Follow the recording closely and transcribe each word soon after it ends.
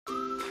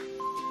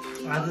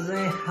आज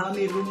चाहिँ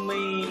हामी रुममै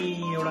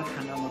एउटा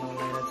खाना बनाउन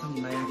लागेछौँ,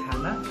 नयाँ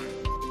खाना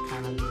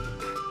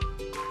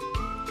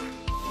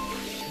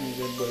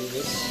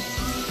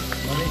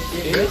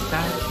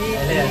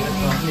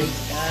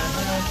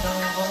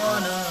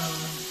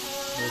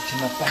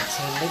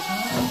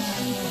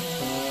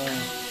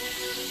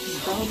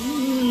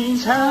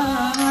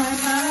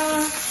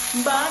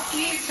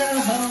बाकी छ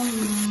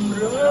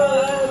हाम्रो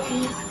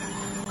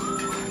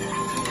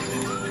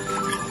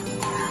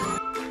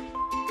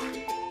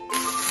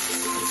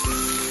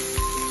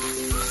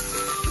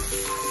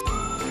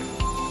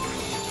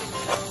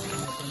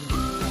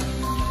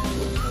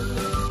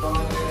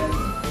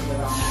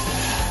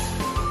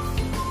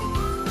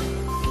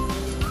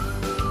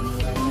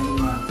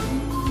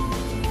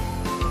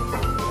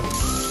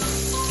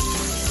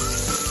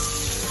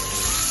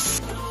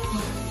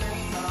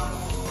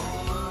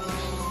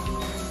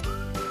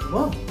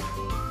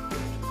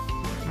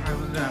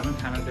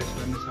खाना टेस्ट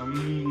गर्नेछौँ।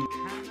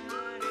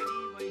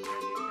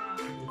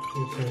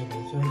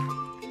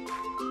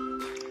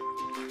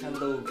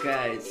 Hello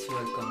guys,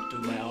 welcome to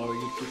our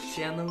YouTube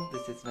channel.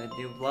 This is my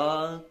new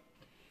vlog.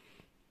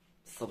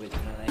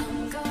 सबैजनालाई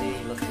नमस्ते,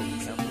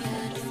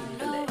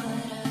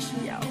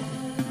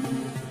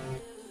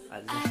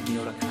 आज हामी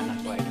एउटा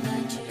खानाको आइटम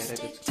लिएर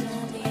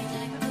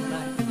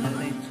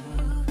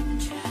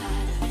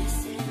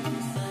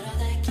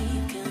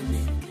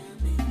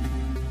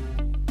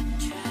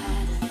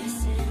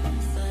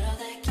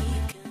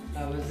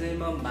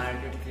म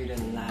मार्केटतिर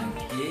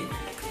लागेँ।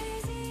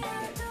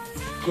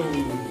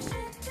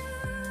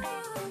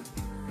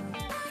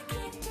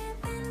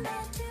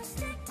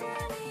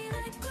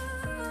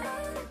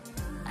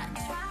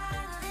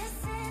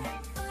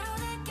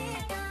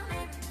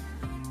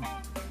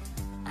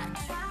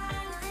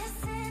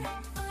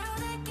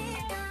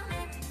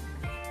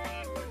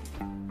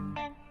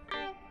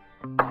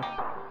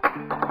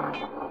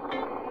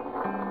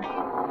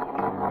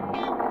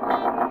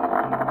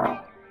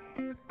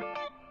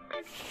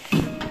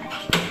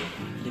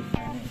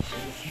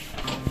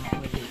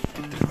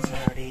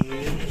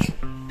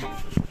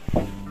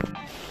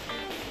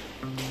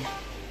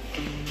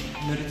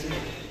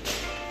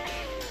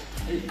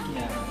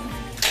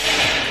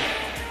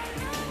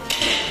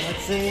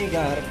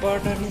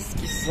 घरबाट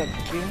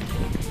निस्किसक्यो।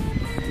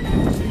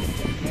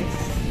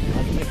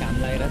 अझै घाम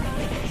लागेर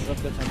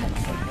सक्दो छ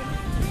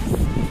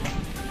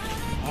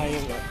आयो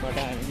घरबाट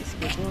हामी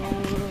निस्केको।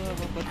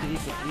 अब कति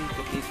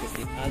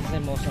आज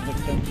चाहिँ मौसम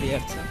एकदम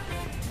क्लियर छ।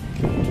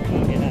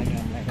 बेला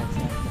घाम लागेको छ,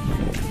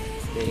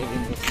 धेरै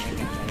दिन बस्ने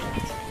घाम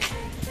लागेको छ।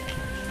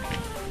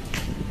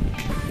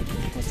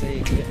 म चाहिँ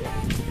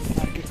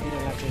मार्केटतिर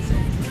लाग्दैछ।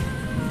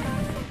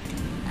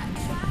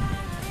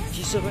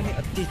 चिसो पनि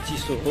अति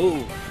चिसो हो।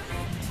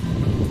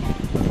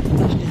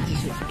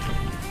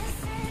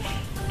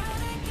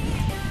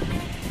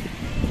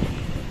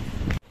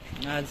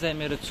 आज चाहिँ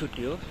मेरो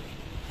छुट्टी हो,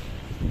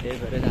 त्यही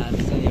भएर आज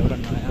चाहिँ एउटा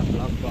नयाँ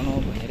भ्लग बनाऊ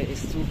भनेर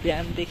यसो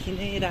बिहानदेखि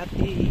नै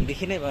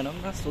रातिदेखि नै भनौँ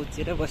न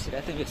सोचेर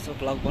बसिरहेको थिएँ यसो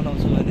भ्लग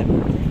बनाउँछु भनेर।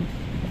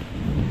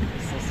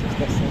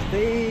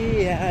 सोच्दै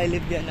अहिले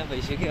बिहान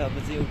भइसक्यो। अब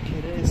चाहिँ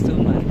उठेर यस्तो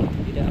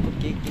मार्केटतिर अब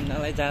केक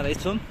किन्नलाई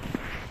जाँदैछौँ।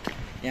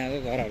 यहाँको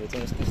घरहरू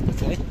चाहिँ यस्तो यस्तो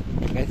छ है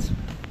गाइस,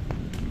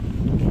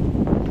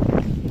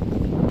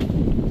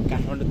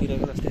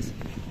 काठमाडौँतिरको जस्तै छ।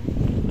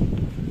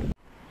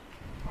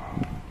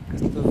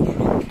 कस्तो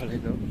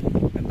फलेको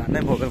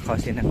धन्नै भोगल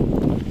खसेन।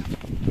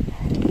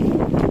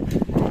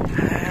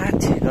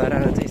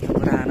 घरहरू चाहिँ यस्तो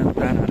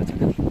पुरानोहरू छ।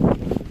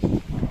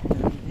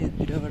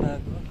 यतिबाट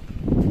आएको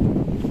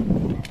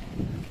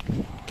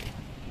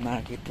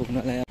मार्केट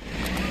पुग्नलाई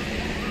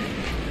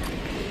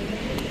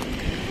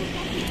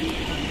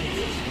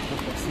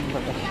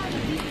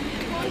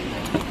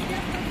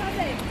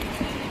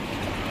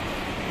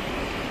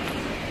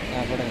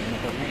यहाँबाट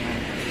हिँड्नुपर्ने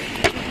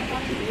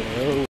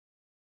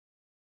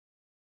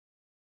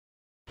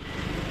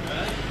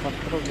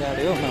कत्रो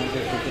गाडी हो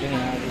मार्केटभित्र।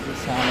 यहाँ आज चाहिँ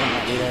सानो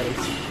हालिरहेको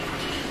रहेछ।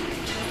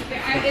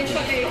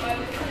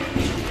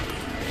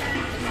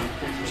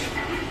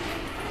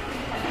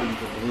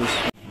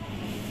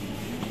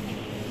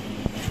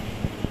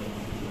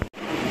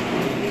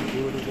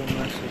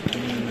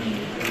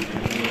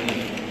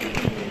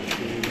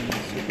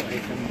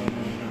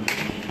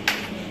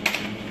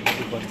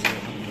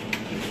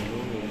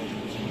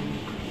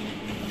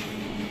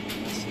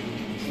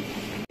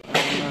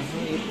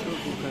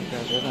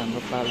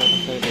 हाम्रो पार्लर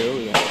कहिले हो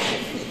यहाँ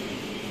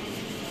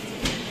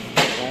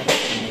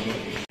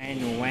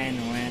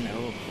वाइन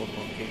हो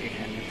के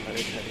खाने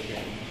थरी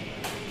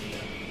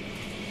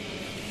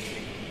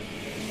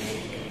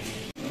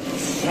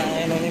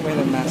सानो नै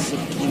मैले मासु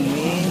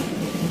किन्ने।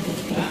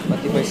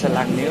 कति पैसा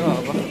लाग्ने हो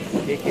अब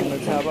के किन्नु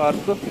छ। अब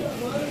अर्को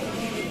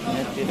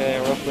यहाँतिर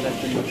एउटा कुरा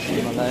किन्नु छ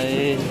मलाई।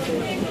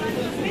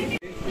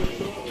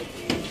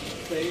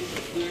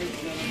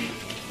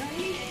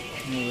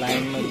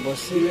 लाइनमा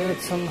बसिरहेको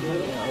छौँ।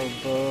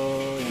 अब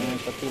यहाँ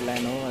कति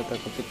लाइन हो, यता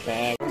कति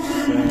प्याक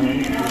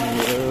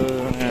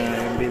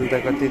बिल त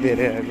कति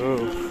धेरै आएको।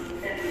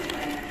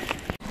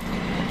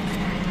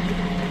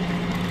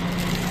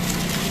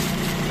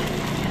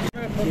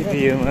 के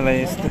दियो मलाई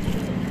यस्तो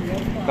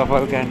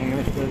कपाल काट्ने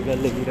यस्तो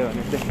जसले दियो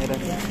भनेर देखेर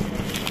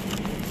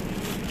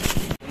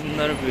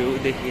सुन्दर भ्यू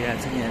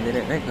देखिरहेको छ यहाँ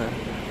धेरै नै घर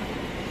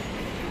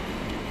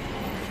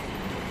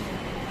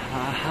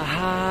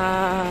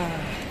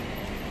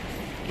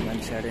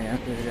मान्छेहरू यहाँ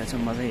गइरहेको छ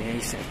म चाहिँ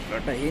यही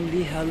साइडबाट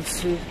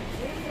हिँडिहाल्छु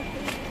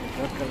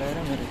लगाएर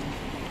मेरो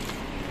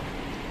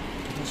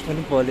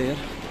पनि पल्यो यार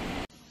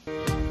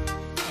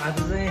आज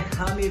चाहिँ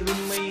हामी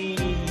रुममै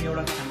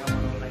एउटा खाना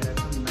बनाउन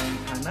लागिरहेको छौँ नयाँ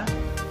खाना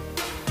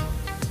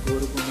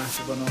गोरुको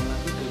मासु बनाउन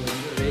लाग्यो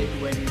रेड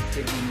वाइन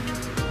स्टेक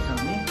बनाउन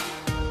हामी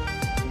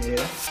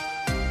हेरेर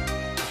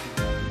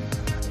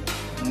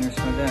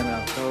यसमा चाहिँ हामी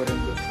हप्ता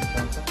ओरेन्ज जुस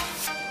चाहिन्छ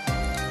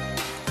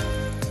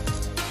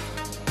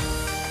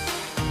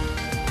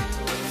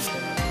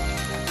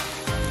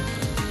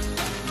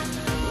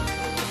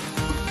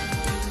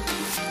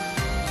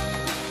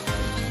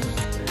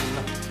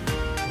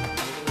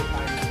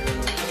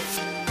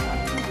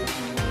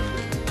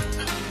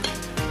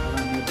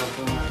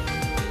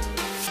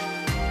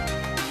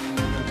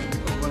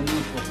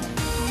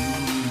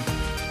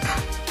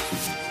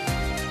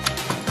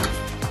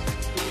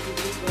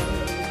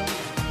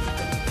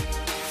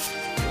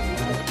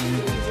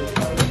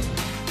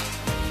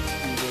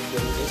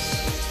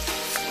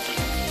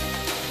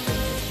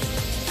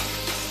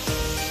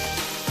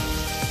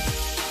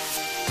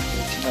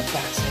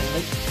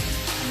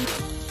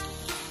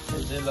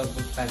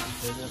लगभग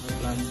पाकिसक्यो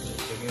प्लान्ट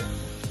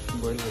भइसक्यो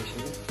बोइल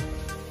भइसक्यो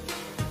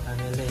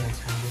हामीहरूले यहाँ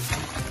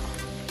छान्दिन्छौँ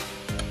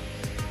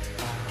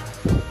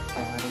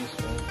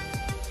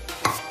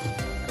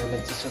कहिले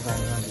चिसो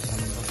पानीमा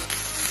भिजाउनु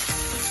पर्छ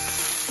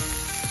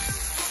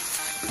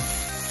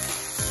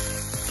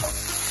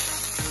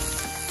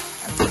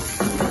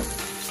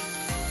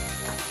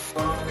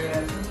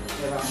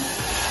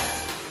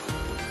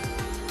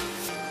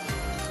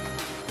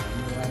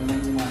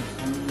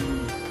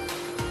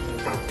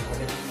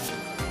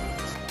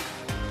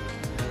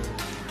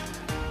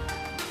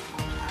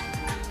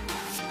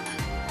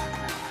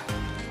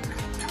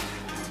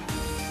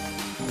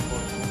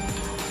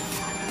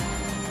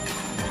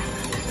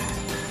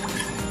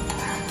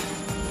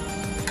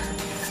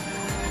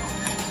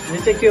यो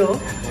चाहिँ के हो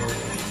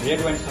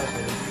red wine sauce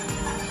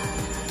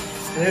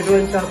red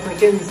wine ससमा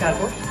के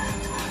मिसाएको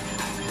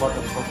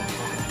बटर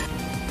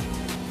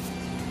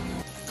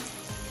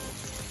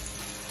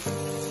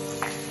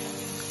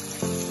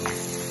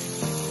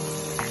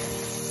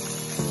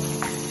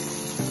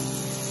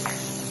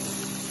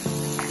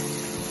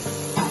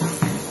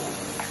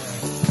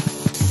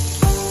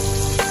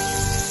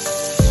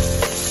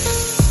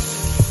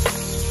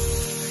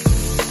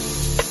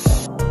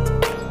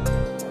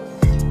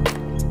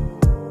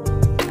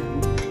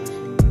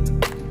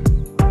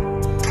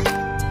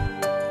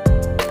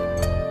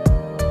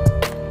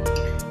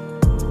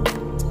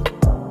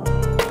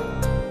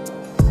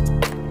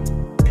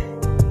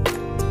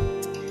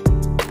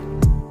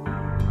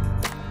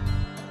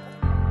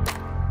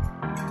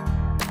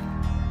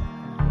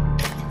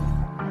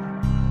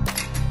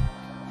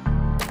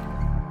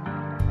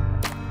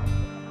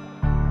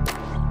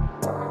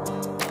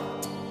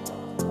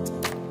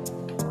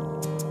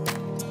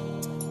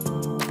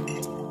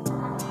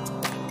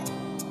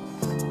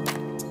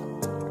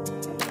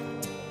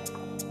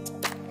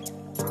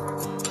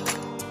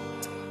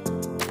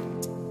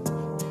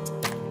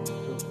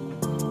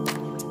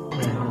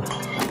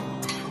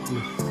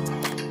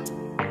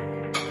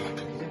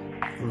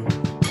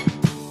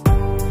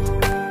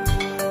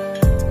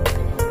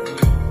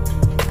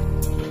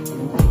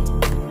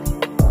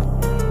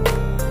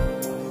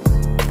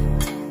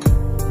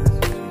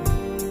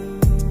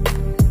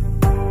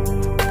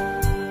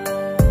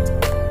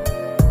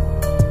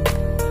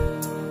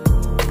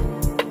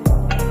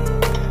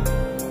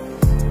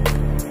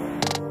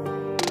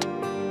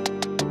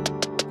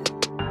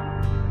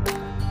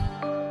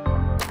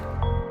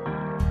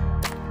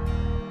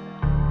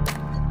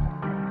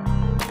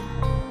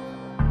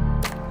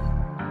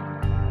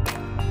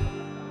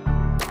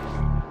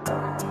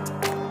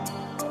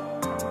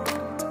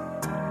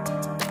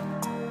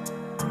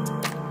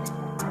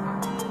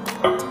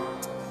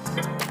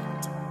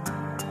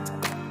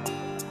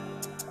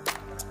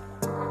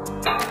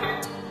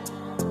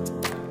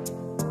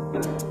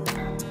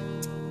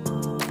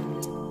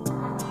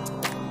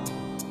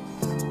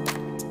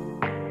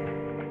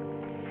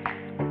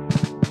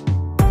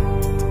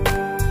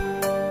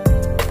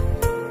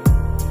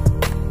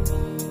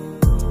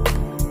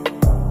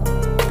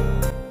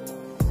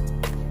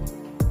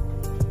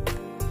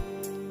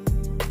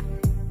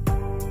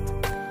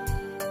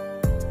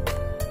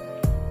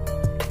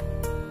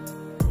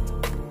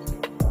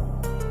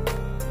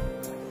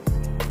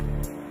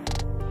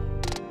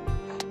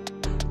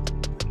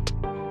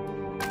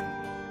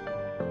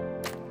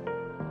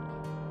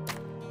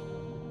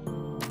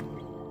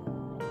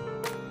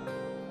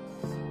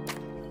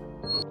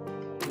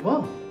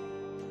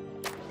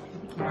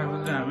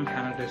हामी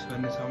खाना टेस्ट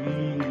गर्नेछौँ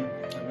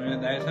हाम्रो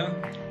दाइ छ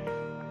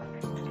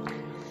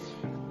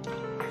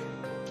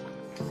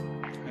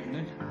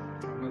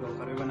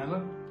भर्खरै बनाएको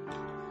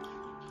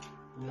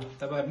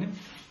तपाईहरुले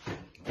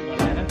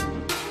बनाएर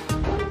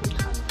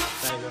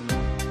ट्राई गर्नु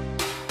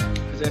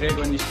रेड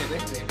वाइन स्टेक है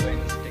red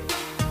wine stake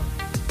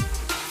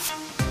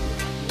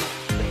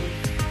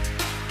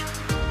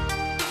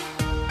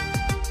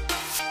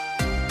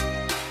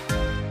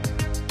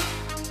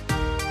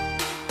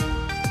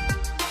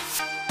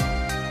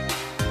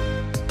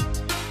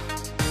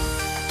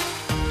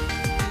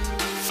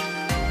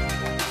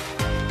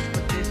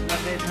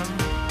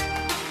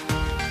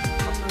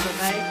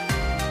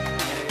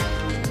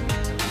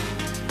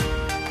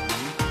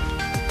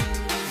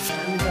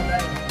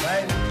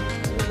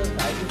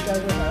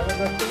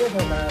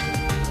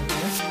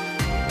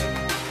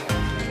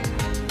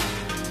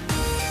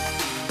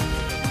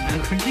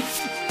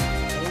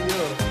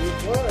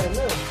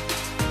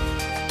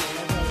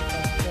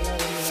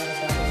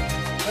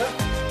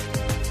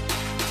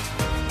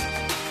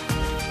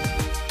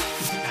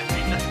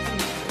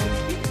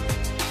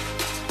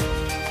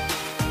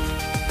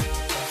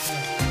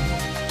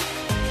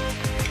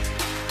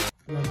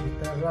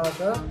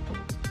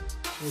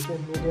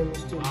medium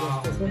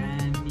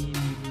stick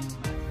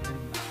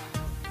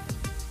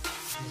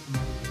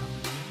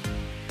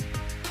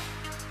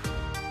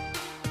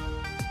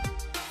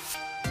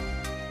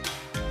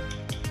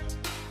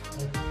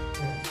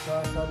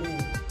ससली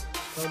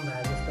कम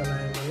भए जस्तो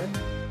लाग्यो मलाई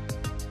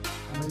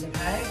मैले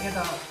खाएँ के त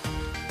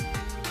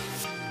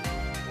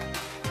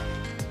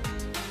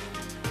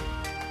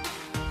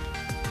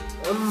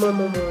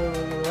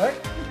है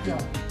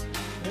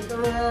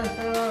एकदमै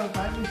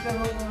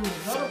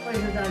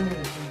पैसा जाने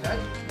रहेछ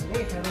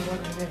यही खानु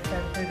पर्छ नेक्स्ट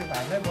टाइम चाहिँ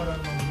भाइलाई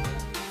बनाउनु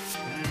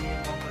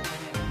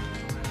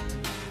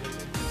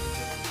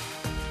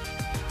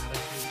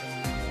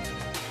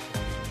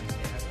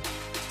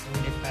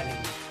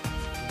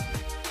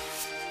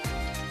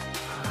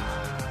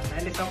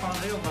अहिले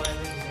सपाउँदै हो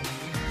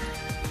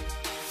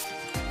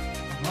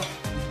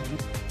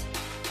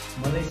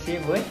मलाई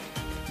सेभ है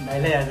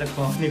भाइलाई आज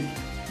खुवाउने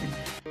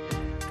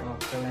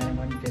टक्कलाई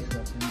पनि टेस्ट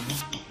गर्छु नि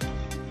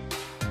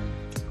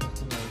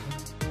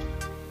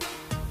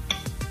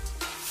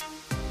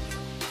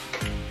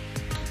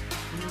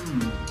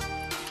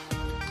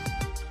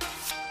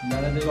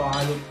दादाको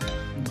आलु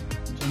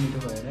चाहिँ मिठो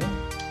भएर है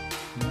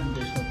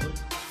टेस्ट गर्छु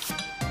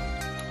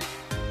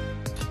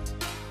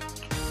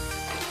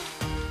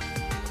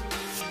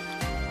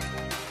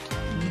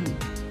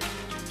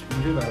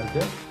मिठो भएर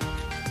चाहिँ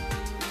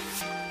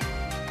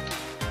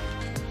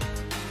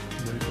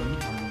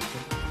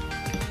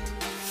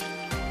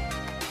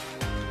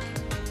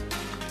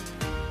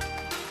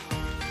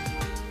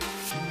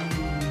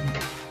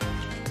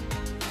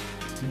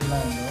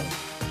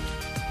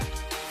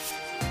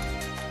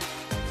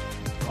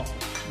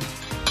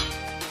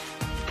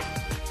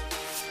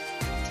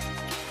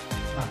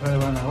आफूले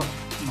बनाएको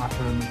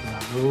मासु मिठो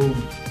लाग्यो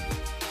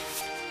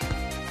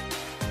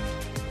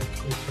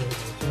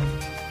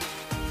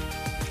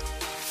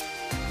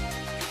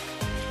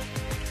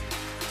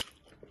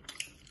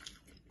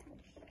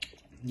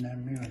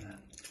दामी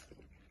होला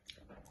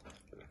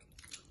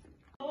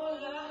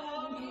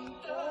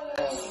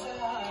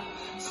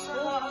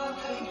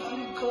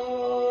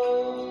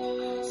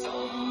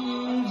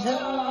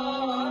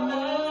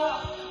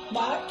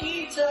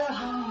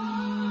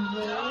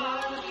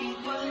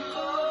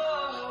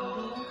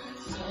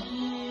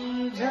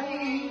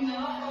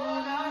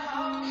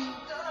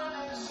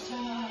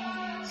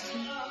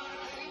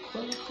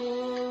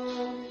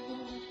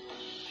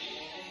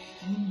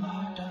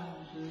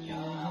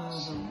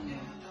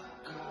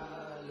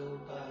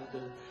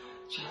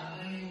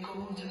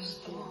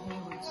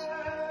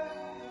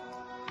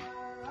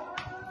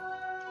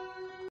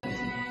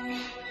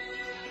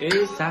ए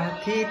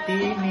साथी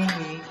तिमी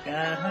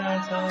कहाँ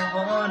छौ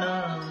भन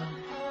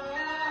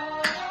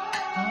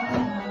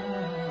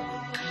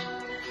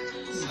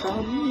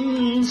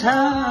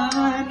सम्झना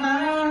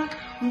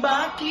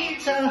बाँकी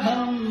छ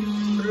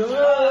हाम्रो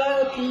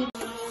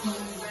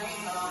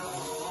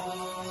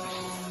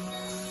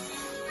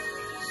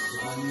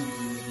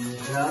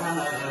सम्झना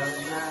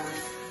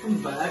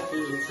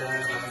बाँकी छ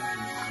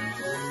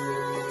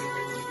हाम्रो